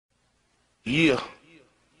Yeah,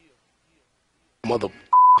 mother.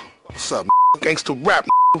 What's up, gangsta rap,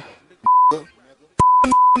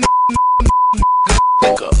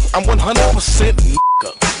 nigga? I'm 100%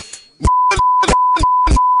 nigga.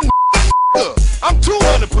 I'm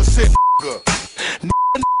 200% nigga.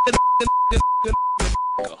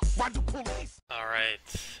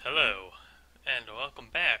 Alright, hello, and welcome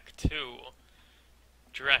back to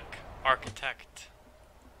Drek Architect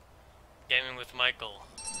Gaming with Michael.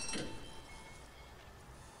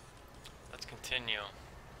 Let's continue.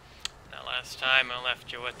 Now last time I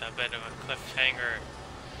left you with a bit of a cliffhanger.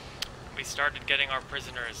 We started getting our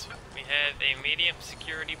prisoners. We had a medium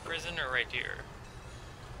security prisoner right here.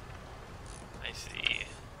 I see.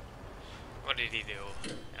 What did he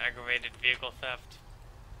do? Aggravated vehicle theft?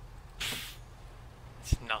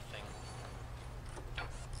 It's nothing.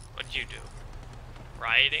 What'd you do?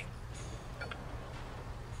 Rioting?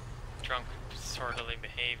 Drunk disorderly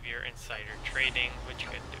behavior, insider trading, what you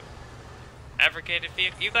could do? Advocated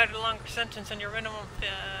vehicle, you got a longer sentence than your minimum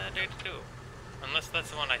day to do. Unless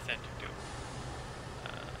that's the one I sent you to.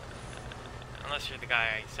 Unless you're the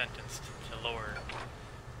guy I sentenced to lower.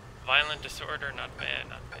 Violent disorder, not bad,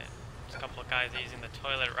 not bad. There's a couple of guys using the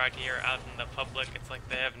toilet right here out in the public. It's like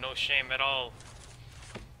they have no shame at all.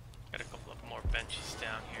 Got a couple of more benches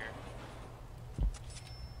down here.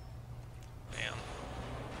 Bam.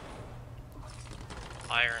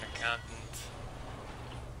 Hire an accountant.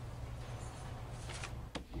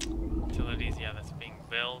 Utilities, yeah, that's being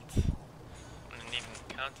built. I'm gonna need an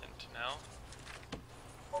accountant now.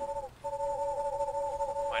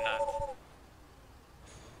 Why not?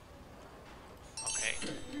 Okay.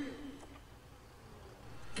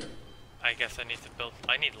 I guess I need to build.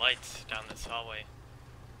 I need lights down this hallway.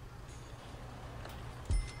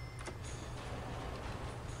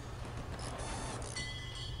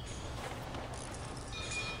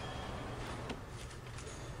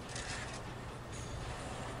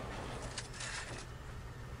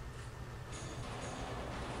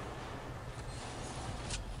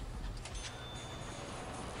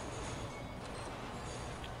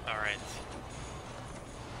 Alright.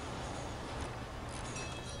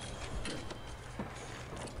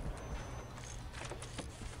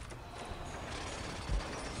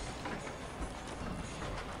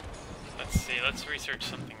 Let's see, let's research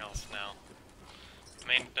something else now.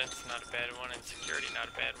 Maintenance, not a bad one, and security, not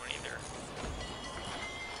a bad one either.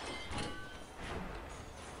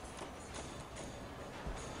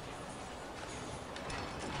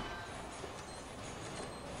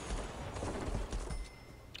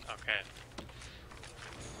 Okay.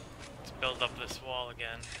 Let's build up this wall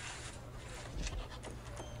again.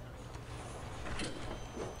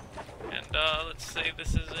 And let's say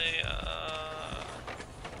this is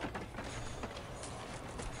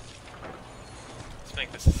let's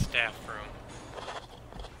make this a staff room.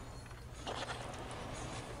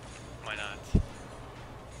 Why not?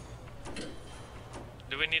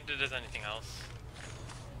 Do we need to do anything else?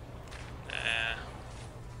 Nah.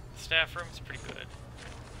 Staff room is pretty good.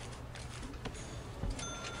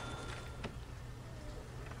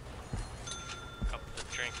 Couple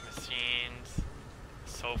of drink machines,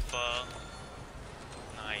 sofa.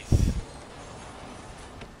 Nice.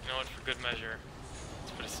 You know what? For good measure,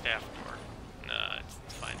 let's put a staff door. Nah, it's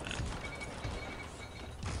fine then.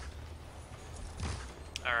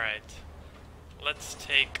 Alright. Let's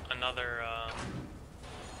take another,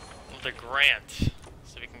 the grant,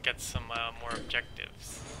 so we can get some, more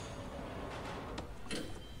objectives.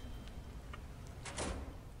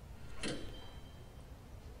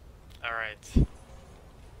 Alright.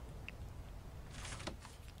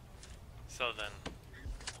 So then.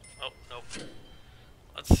 Oh, nope.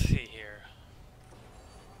 Let's see here.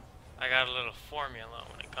 I got a little formula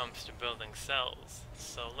when it comes to building cells,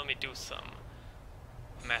 so let me do some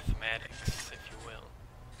mathematics, if you will.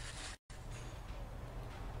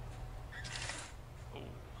 Ooh,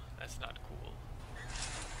 that's not cool.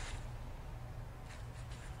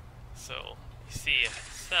 So, you see, a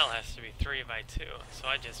cell has to be 3 by 2, so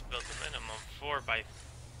I just built a minimum 4 by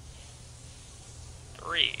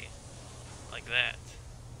 3, like that.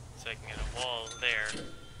 So I can get a wall there,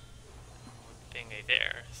 thingy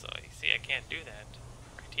there. So you see, I can't do that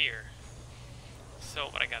right here. So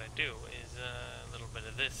what I gotta do is a little bit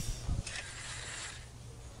of this.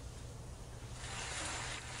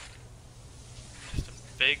 Just a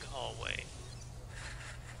big hallway.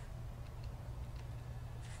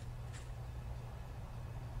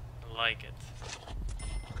 Like it.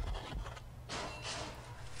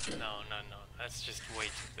 No, that's just way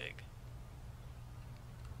too big.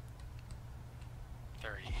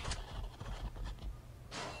 30.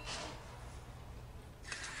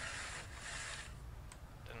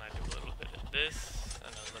 this,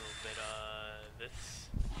 and a little bit of this.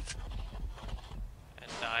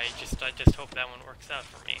 And I just hope that one works out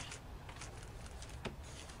for me.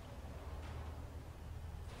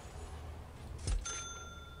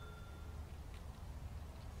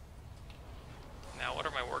 Now, what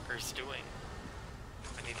are my workers doing?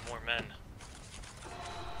 I need more men.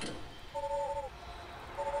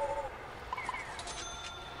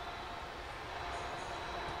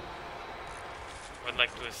 I would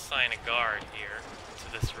like to assign a guard here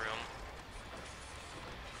to this room,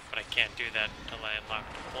 but I can't do that until I unlock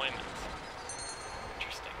deployment.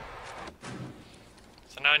 Interesting.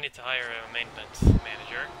 So now I need to hire a maintenance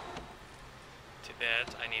manager. To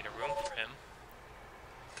that, I need a room for him.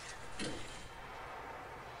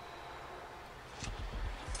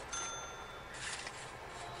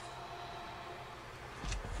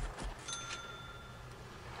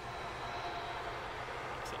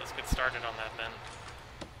 So let's get started on that then.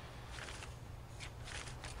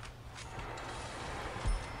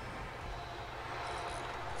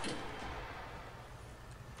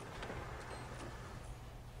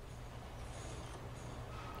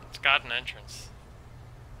 It's got an entrance,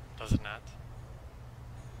 does it not?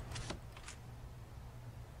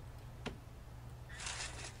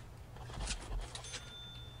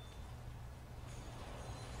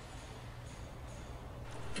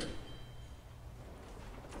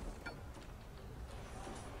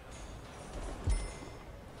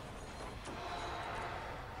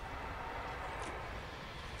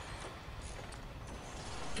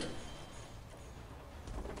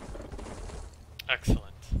 Excellent.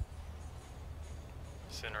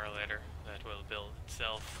 Sooner or later, that will build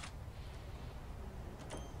itself.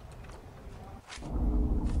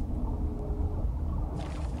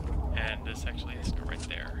 And this actually has to go right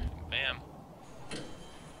there. Bam.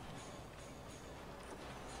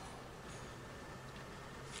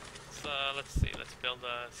 So let's see, let's build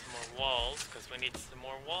some more walls, because we need some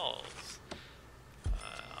more walls.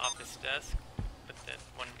 Office desk. Put that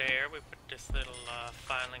one there, we put this little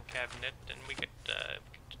filing cabinet, and we get the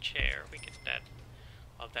chair, we get that,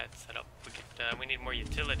 all that set up. We need more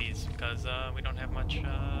utilities because we don't have much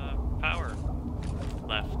power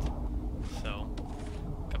left. So,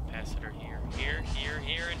 capacitor here, and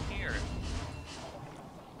here.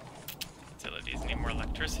 Utilities need more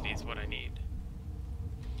electricity is what I need.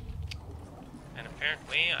 And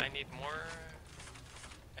apparently I need more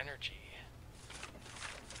energy.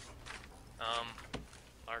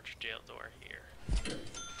 Large jail door here.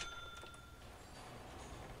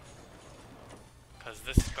 Because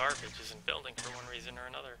this garbage isn't building for one reason or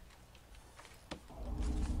another.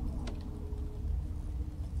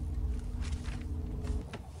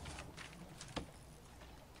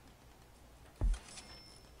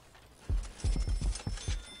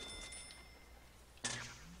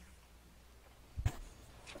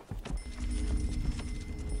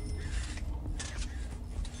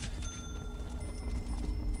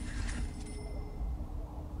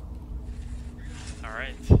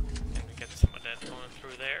 Alright, and we get some of that going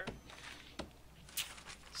through there.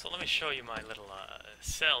 So let me show you my little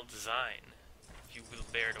cell design, if you will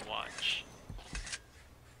bear to watch.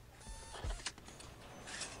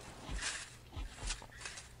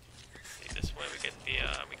 See, this way we get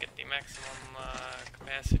the maximum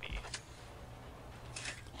capacity.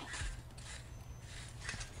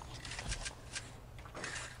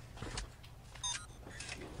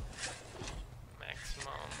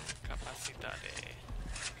 Maximum capacidade.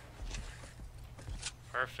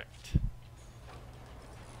 Perfect.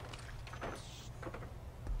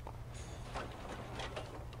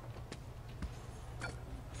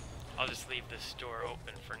 I'll just leave this door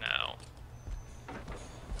open for now.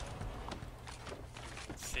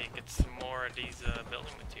 Let's see, get some more of these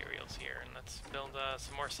building materials here, and let's build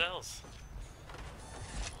some more cells.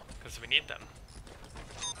 Because we need them.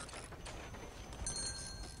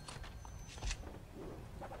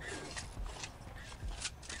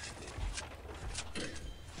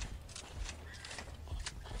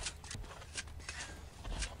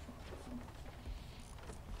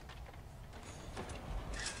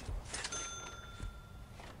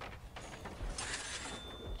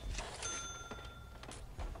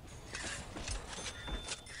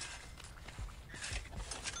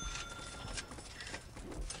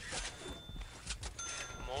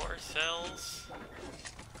 Cells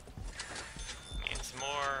means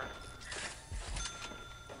more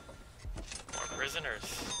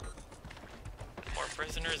prisoners. More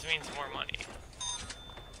prisoners means more money.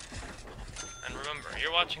 And remember,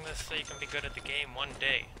 you're watching this so you can be good at the game one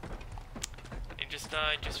day. You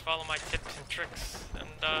just follow my tips and tricks, and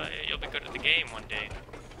you'll be good at the game one day.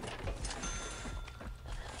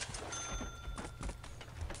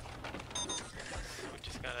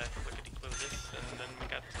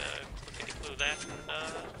 that, and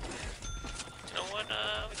you know what,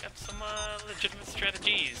 we got some legitimate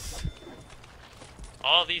strategies.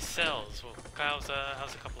 All these cells will house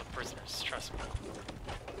a couple of prisoners, trust me.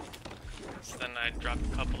 So then I drop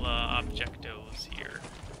a couple of objectives here,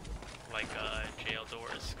 like jail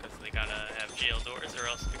doors, because they gotta have jail doors, or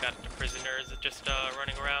else we got the prisoners just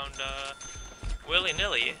running around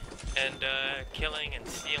willy-nilly and killing and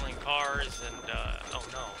stealing cars and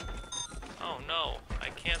oh no, I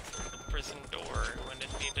canceled the prison door when it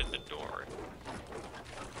needed a door.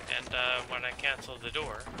 And when I canceled the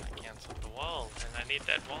door, I canceled the wall, and I need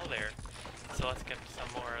that wall there. So let's get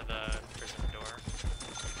some more of the prison door.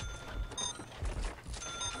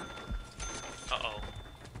 Uh-oh.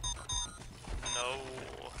 No.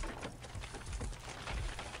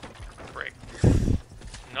 Frick.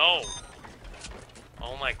 No!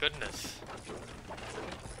 Oh my goodness.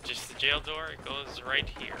 Just the jail door, it goes right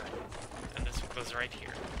here. And this one goes right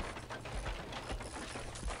here.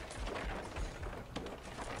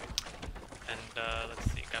 And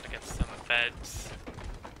let's see, gotta get some beds.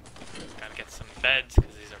 Gotta get some beds,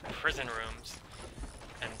 because these are prison rooms.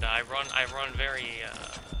 And I run very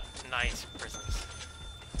nice prisons.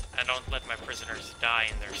 I don't let my prisoners die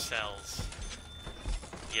in their cells.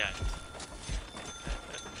 Yet.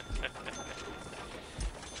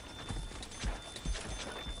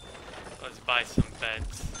 Let's buy some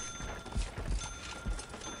beds.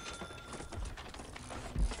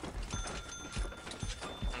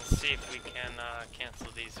 And see if we can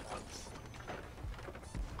cancel these ones.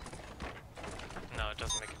 No, it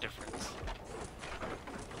doesn't make a difference.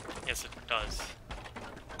 Yes, it does.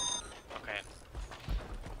 Okay.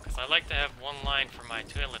 Because I like to have one line for my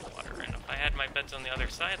toilet water, and if I had my beds on the other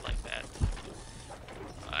side like that,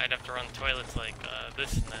 I'd have to run toilets like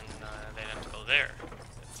this, and then they'd have to go there.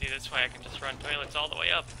 But see, this way I can just run toilets all the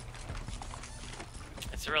way up.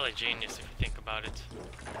 It's really genius if you think about it.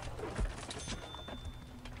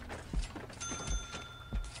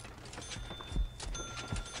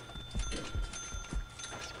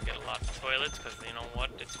 So we get a lot of toilets, because you know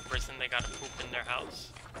what? It's prison, they gotta poop in their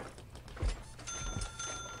house.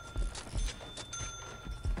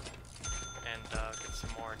 And get some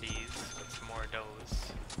more of these, get some more of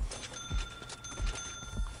those.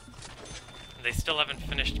 They still haven't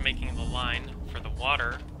finished making the line for the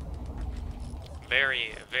water.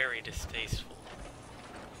 Very, very distasteful.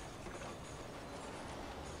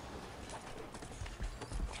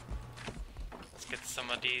 Let's get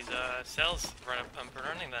some of these cells up and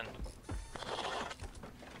running then.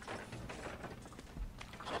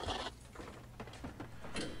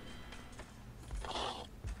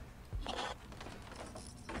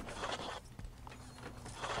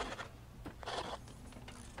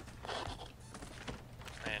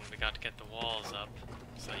 We got to get the walls up,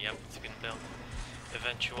 so yep, it's been built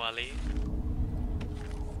eventually.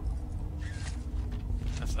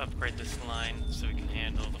 Let's upgrade this line so we can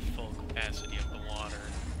handle the full capacity of the water.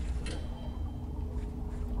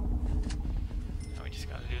 Now we just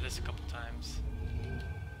gotta do this a couple times.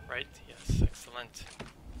 Right? Yes, excellent.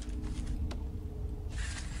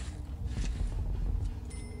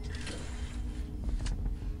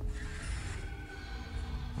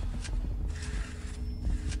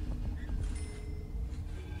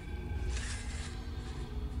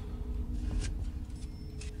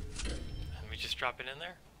 Drop it in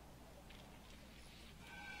there.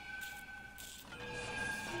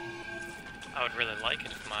 I would really like it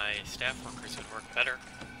if my staff workers would work better.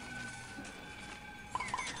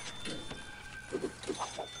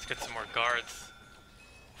 Let's get some more guards.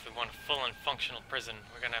 If we want a full and functional prison,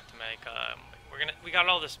 we're gonna have to make. We got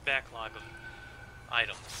all this backlog of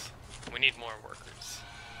items. We need more workers.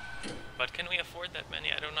 But can we afford that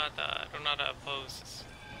many? I do not oppose.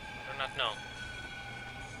 I do not know.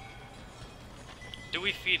 Do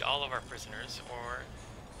we feed all of our prisoners, or...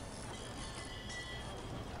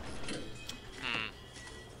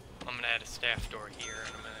 I'm gonna add a staff door here,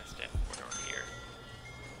 and I'm gonna add a staff door here.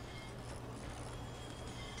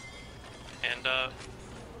 And,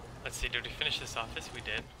 let's see, did we finish this office? We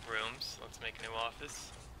did. Rooms. Let's make a new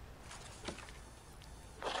office.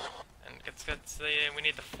 And we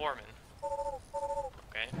need the foreman.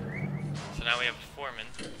 Okay. So now we have a foreman.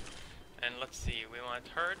 And let's see, we want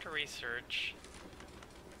her to research...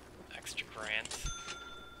 extra grant.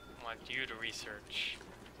 I want you to research.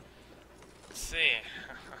 Let's see.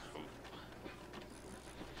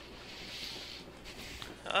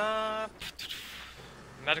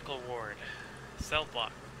 Medical ward. Cell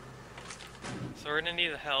block. So we're gonna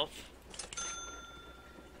need the health.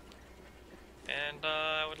 And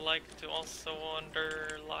I would like to also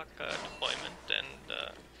underlock deployment, and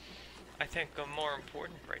I think more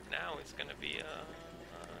important right now is going to be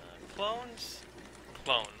clones.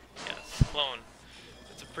 Clone, yes, clone.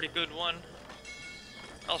 It's a pretty good one.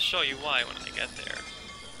 I'll show you why when I get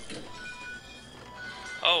there.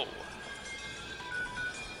 Oh,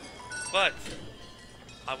 but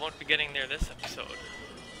I won't be getting there this episode.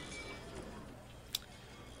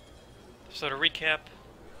 So to recap,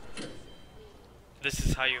 this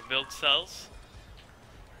is how you build cells.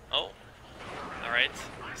 Oh, alright.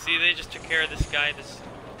 See, they just took care of this guy,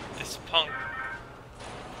 this punk,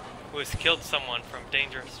 who has killed someone from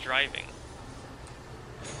dangerous driving.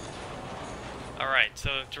 Alright,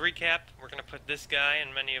 so to recap, we're gonna put this guy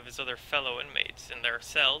and many of his other fellow inmates in their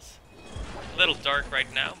cells. A little dark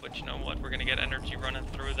right now, but you know what? We're gonna get energy running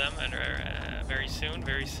through them, and very soon,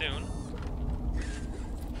 very soon.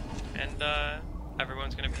 And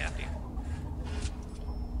everyone's gonna be happy.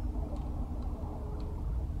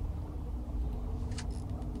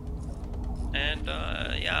 And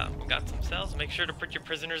yeah, we got some cells. Make sure to put your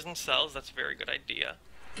prisoners in cells. That's a very good idea.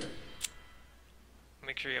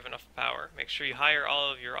 Make sure you have enough power. Make sure you hire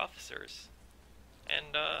all of your officers.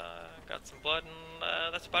 And got some blood,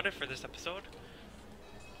 and that's about it for this episode.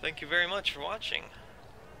 Thank you very much for watching.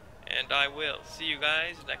 And I will see you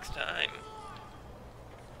guys next time.